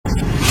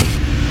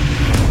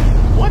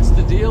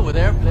deal with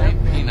airplane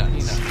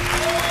peanuts.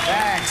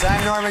 Thanks.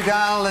 I'm Norm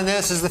Macdonald, and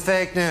this is the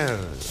fake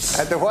news.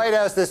 At the White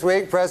House this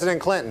week, President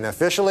Clinton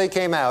officially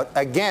came out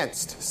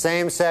against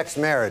same-sex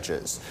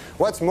marriages.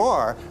 What's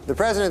more, the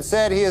president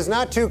said he is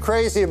not too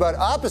crazy about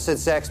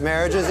opposite-sex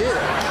marriages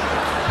either.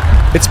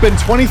 It's been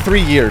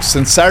 23 years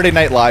since Saturday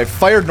Night Live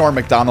fired Norm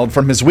Macdonald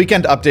from his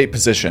Weekend Update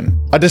position,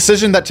 a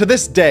decision that to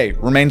this day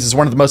remains as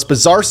one of the most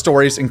bizarre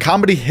stories in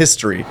comedy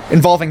history,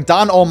 involving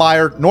Don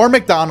Ohlmeyer, Norm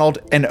Macdonald,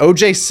 and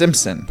O.J.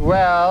 Simpson.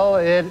 Well,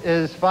 it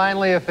is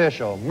finally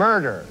official.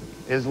 Murder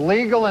is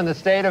legal in the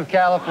state of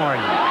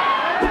California.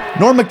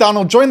 Norm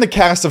Macdonald joined the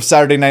cast of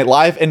Saturday Night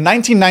Live in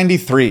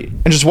 1993,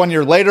 and just 1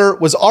 year later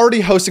was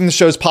already hosting the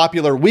show's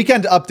popular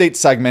Weekend Update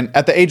segment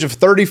at the age of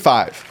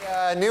 35.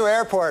 A new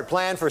airport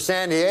planned for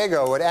San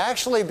Diego would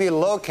actually be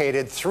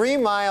located 3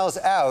 miles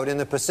out in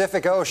the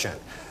Pacific Ocean,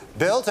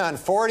 built on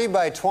 40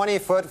 by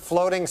 20-foot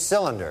floating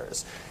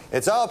cylinders.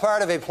 It's all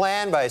part of a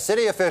plan by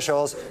city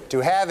officials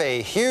to have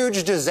a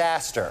huge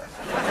disaster.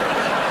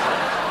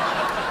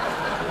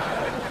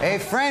 A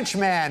French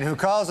man who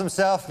calls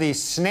himself the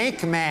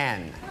Snake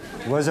Man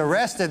was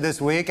arrested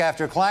this week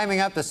after climbing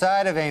up the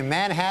side of a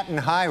Manhattan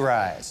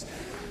high-rise.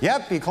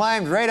 Yep, he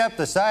climbed right up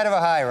the side of a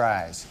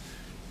high-rise.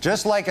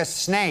 Just like a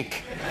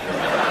snake.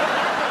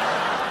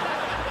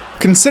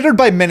 Considered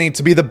by many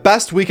to be the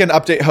best Weekend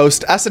Update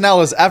host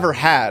SNL has ever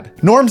had,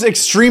 Norm's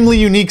extremely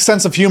unique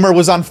sense of humor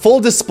was on full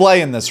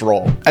display in this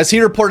role, as he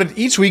reported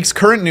each week's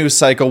current news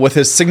cycle with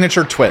his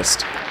signature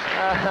twist.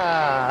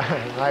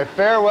 My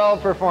farewell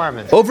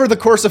performance. Over the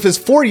course of his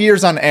 4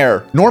 years on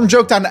air, Norm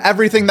joked on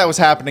everything that was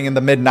happening in the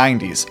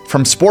mid-90s,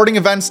 from sporting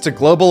events to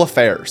global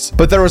affairs.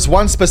 But there was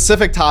one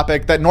specific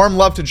topic that Norm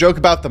loved to joke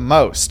about the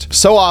most.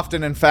 So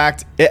often, in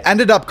fact, it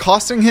ended up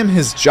costing him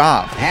his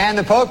job. And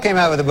the Pope came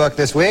out with a book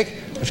this week,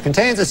 which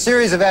contains a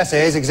series of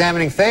essays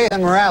examining faith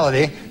and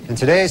morality in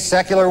today's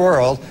secular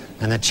world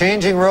and the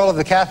changing role of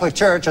the Catholic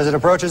Church as it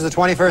approaches the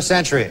 21st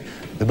century.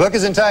 The book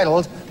is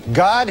entitled,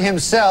 God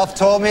Himself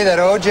Told Me That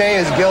O.J.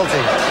 is Guilty.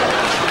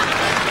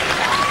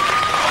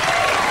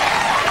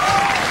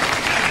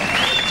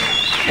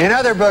 In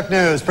other book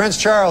news, Prince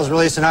Charles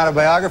released an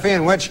autobiography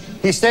in which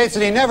he states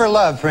that he never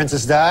loved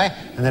Princess Di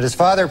and that his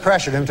father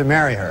pressured him to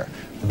marry her.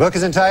 The book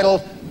is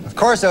entitled, Of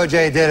Course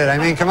O.J. Did It. I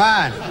mean, come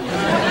on.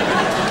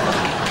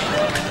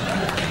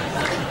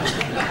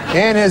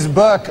 In his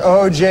book,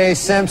 O.J.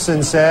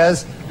 Simpson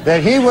says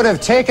that he would have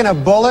taken a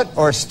bullet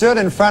or stood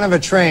in front of a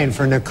train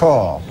for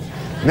Nicole.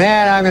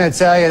 Man, I'm going to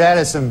tell you, that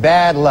is some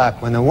bad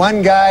luck when the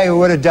one guy who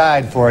would have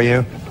died for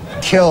you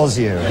kills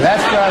you.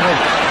 That's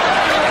probably...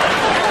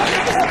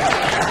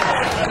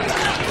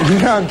 You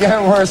don't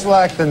get worse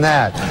luck than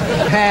that.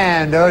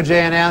 And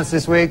O.J. announced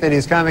this week that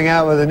he's coming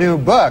out with a new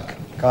book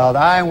called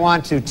I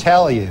Want to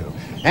Tell You.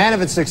 And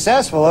if it's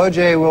successful,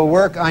 O.J. will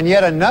work on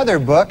yet another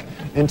book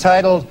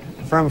entitled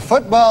From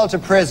Football to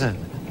Prison,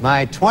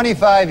 My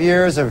 25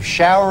 Years of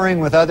Showering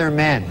with Other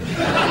Men.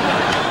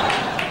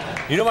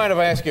 You don't mind if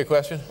I ask you a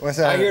question? What's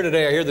that? I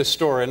hear this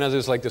story, and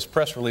there's like this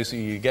press release that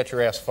you get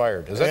your ass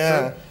fired. Is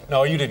that true?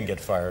 No, you didn't get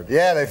fired.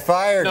 Yeah, they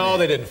fired me. No,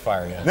 they didn't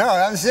fire you. No,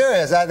 I'm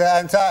serious.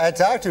 I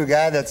talked to a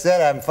guy that said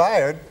I'm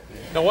fired.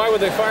 Now, why would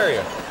they fire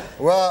you?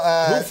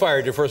 Well, who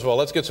fired you, first of all?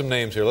 Let's get some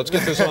names here. Let's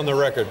get this on the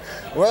record.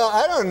 Well,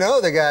 I don't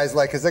know the guys,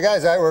 because the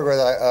guys I work with,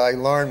 like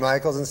Lorne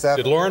Michaels and stuff.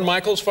 Did Lorne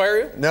Michaels fire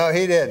you? No,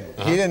 he didn't.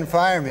 He didn't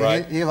fire me.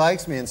 Right. He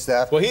likes me and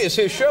stuff. Well, it's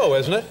his show,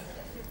 isn't it?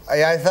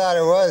 I thought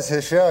it was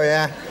his show,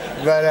 yeah.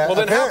 But, well,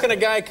 then how can a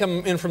guy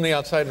come in from the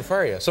outside and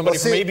fire you? Somebody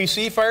from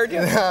ABC fired you?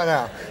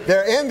 No.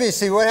 They're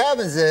NBC. What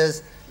happens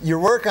is you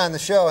work on the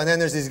show, and then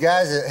there's these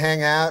guys that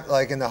hang out,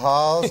 like, in the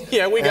halls.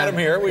 Yeah, we got them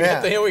here. We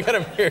got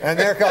them here. And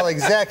they're called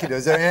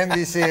executives. They're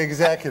NBC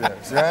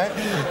executives, right?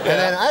 Yeah. And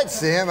then I'd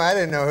see them. I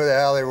didn't know who the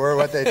hell they were,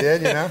 what they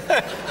did, you know?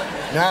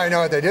 Now I know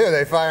what they do.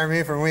 They fire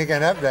me from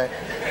Weekend Update.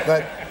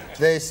 But...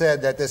 they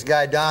said that this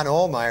guy, Don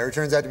Ohlmeyer,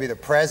 turns out to be the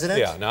president.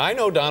 Yeah, now I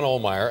know Don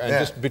Ohlmeyer, and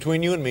just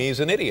between you and me,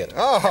 he's an idiot.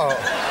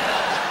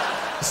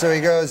 Oh. So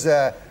he goes,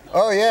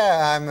 oh,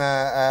 yeah,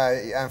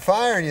 I'm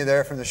firing you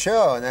there from the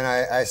show. And then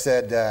I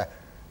said,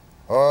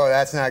 oh,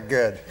 that's not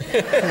good.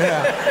 You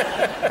know?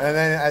 And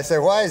then I said,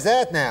 why is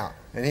that now?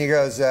 And he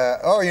goes,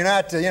 oh, you're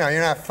not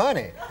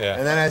funny. Yeah.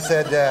 And then I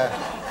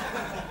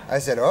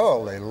said,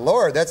 holy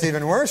Lord, that's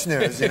even worse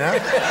news, you know?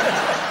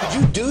 Did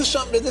you do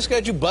something to this guy?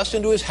 Did you bust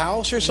into his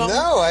house or something?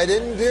 No, I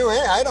didn't do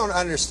anything. I don't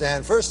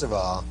understand, first of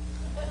all.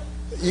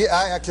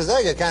 Because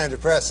I get kind of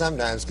depressed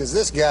sometimes, because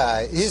this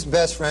guy, he's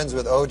best friends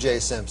with O.J.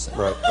 Simpson.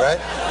 Right?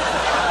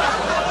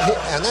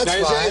 And that's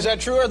now, fine. Is that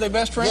true? Are they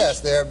best friends?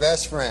 Yes, they're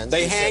best friends.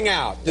 They hang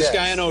out. This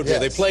guy and O.J.,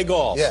 they play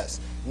golf. Yes.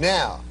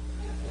 Now,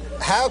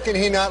 how can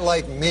he not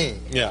like me?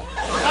 Yeah.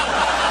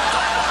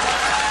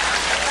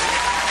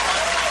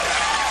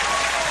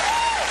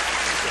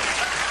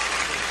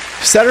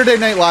 Saturday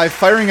Night Live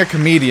firing a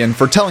comedian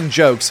for telling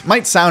jokes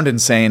might sound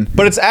insane,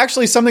 but it's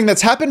actually something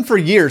that's happened for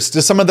years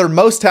to some of their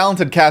most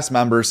talented cast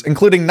members,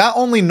 including not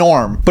only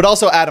Norm, but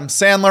also Adam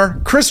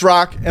Sandler, Chris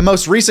Rock, and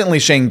most recently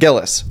Shane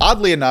Gillis.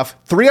 Oddly enough,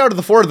 3 out of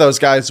the 4 of those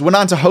guys went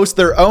on to host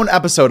their own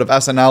episode of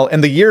SNL in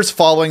the years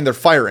following their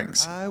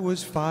firings. I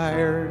was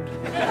fired.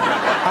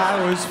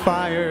 I was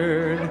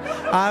fired.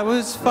 I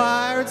was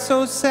fired,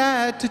 so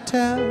sad to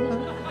tell.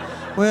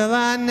 Well,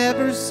 I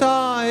never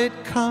saw it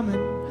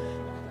coming.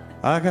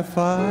 I got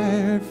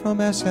fired from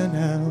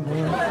SNL.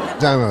 The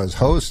time I was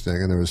hosting,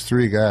 and there was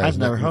 3 guys. I've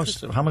never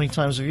hosted. How many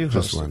times have you hosted?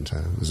 Just one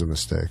time. It was a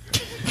mistake.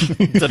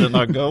 Did it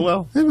not go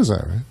well? It was all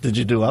right. Did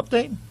you do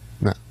Update?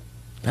 No.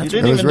 You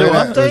didn't even do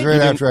Update? It was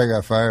right after I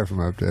got fired from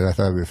Update. I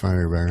thought it'd be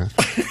funnier back then.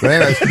 But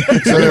anyways,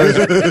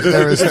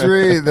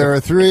 so there were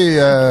three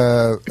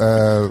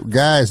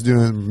guys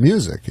doing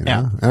music, you know.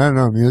 Yeah. And I don't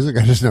know music.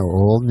 I just know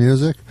old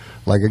music.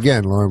 Like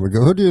again, Lauren would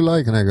go, "Who do you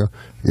like?" And I go,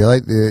 "You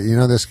like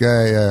this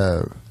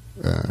guy."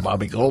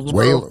 Bobby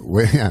Goldsboro?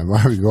 Yeah,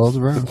 Bobby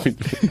Goldsboro.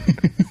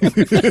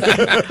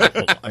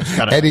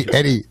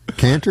 Eddie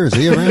Cantor, is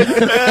he around?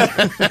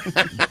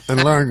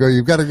 And Lauren go,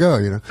 "You've got to go,"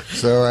 you know.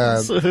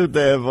 So who'd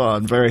they have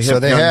on? Very hip. So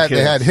they young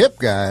kids. had hip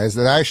guys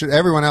that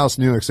everyone else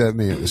knew except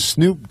me. It was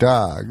Snoop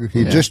Dogg.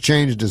 He just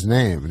changed his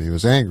name, and he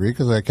was angry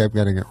because I kept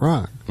getting it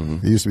wrong.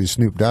 It used to be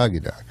Snoop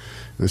Doggy Dogg.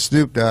 It was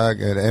Snoop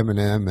Dogg and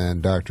Eminem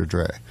and Dr.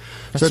 Dre.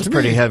 That's a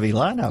pretty heavy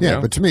lineup. Yeah,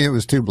 but to me it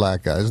was 2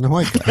 black guys and a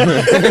white guy.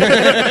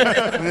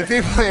 When the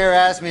people here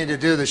asked me to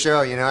do the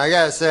show, you know, I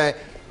gotta say,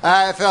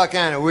 I felt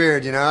kind of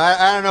weird, you know.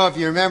 I don't know if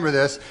you remember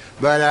this,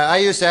 but I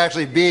used to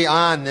actually be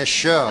on this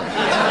show, you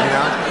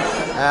know.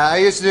 I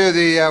used to do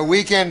the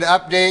weekend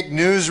update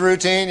news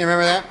routine, you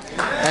remember that?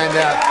 And,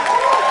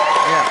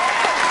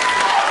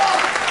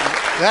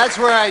 that's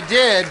where I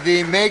did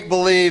the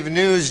make-believe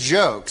news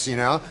jokes, you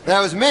know.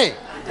 That was me,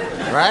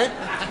 right?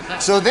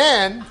 So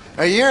then,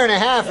 a year and a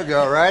half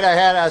ago, right, I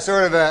had a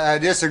sort of a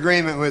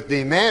disagreement with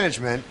the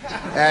management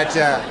at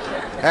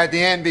the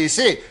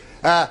NBC.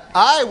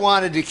 I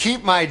wanted to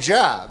keep my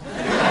job,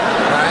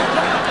 right?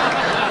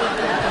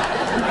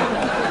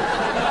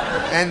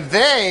 And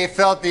they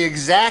felt the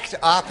exact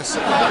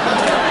opposite.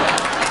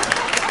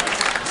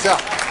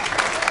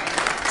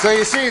 So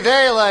you see,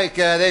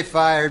 they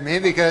fired me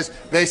because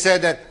they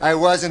said that I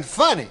wasn't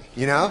funny,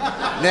 you know?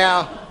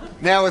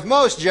 Now, with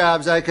most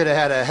jobs, I could have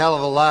had a hell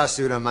of a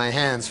lawsuit on my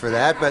hands for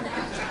that, but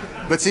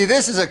see,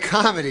 this is a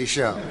comedy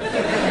show.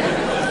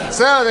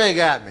 So they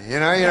got me,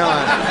 you know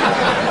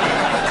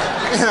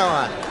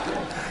what?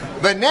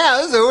 But now,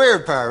 this is the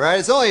weird part, right?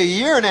 It's only a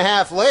year and a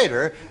half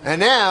later, and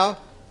now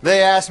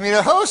they asked me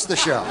to host the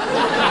show.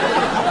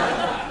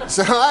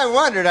 So I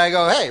wondered, I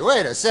go, hey,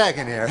 wait a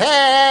second here.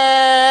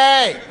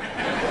 Hey!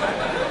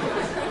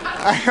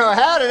 I go,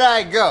 how did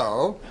I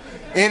go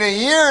in a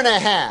year and a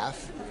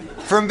half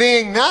from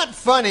being not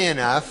funny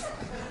enough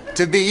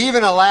to be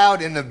even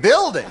allowed in the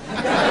building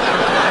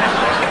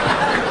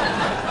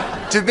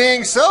to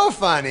being so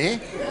funny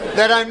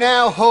that I'm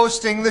now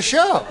hosting the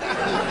show?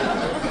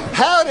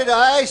 How did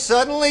I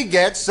suddenly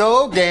get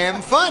so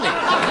damn funny?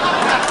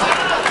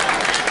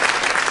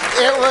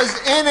 It was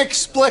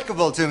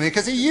inexplicable to me,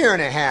 because a year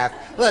and a half,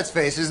 let's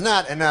face it, is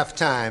not enough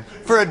time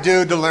for a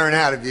dude to learn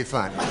how to be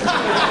funny.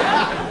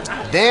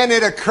 Then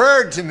it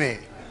occurred to me,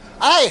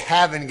 I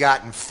haven't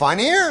gotten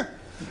funnier.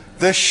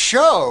 The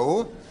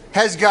show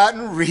has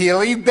gotten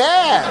really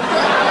bad.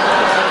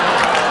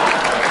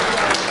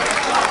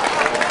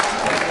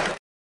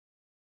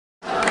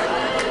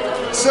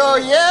 So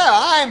yeah,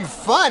 I'm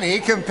funny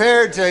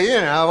compared to,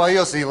 well,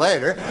 you'll see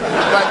later.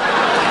 But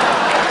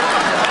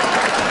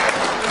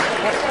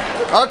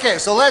okay,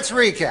 so let's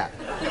recap.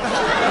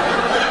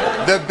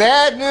 The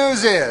bad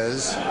news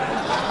is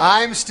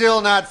I'm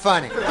still not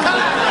funny.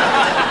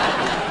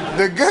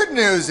 The good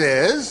news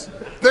is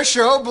the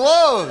show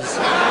blows.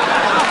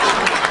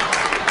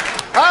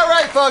 All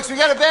right, folks, we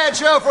got a bad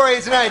show for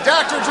you tonight.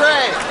 Dr.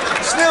 Dre,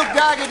 Snoop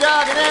Doggy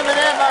Dogg, and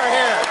Eminem are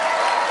here.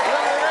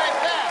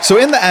 So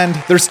in the end,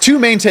 there's 2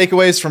 main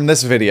takeaways from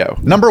this video.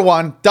 Number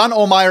 1, Don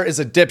Ohlmeyer is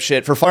a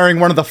dipshit for firing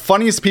one of the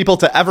funniest people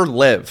to ever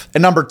live.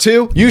 And number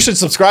 2, you should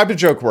subscribe to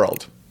Joke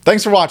World.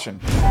 Thanks for watching.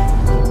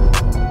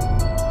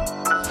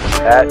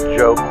 At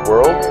Joke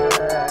World.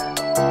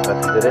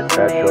 That's it,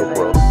 at Joke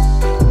World.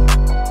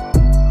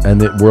 And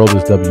the world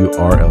is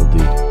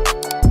WRLD.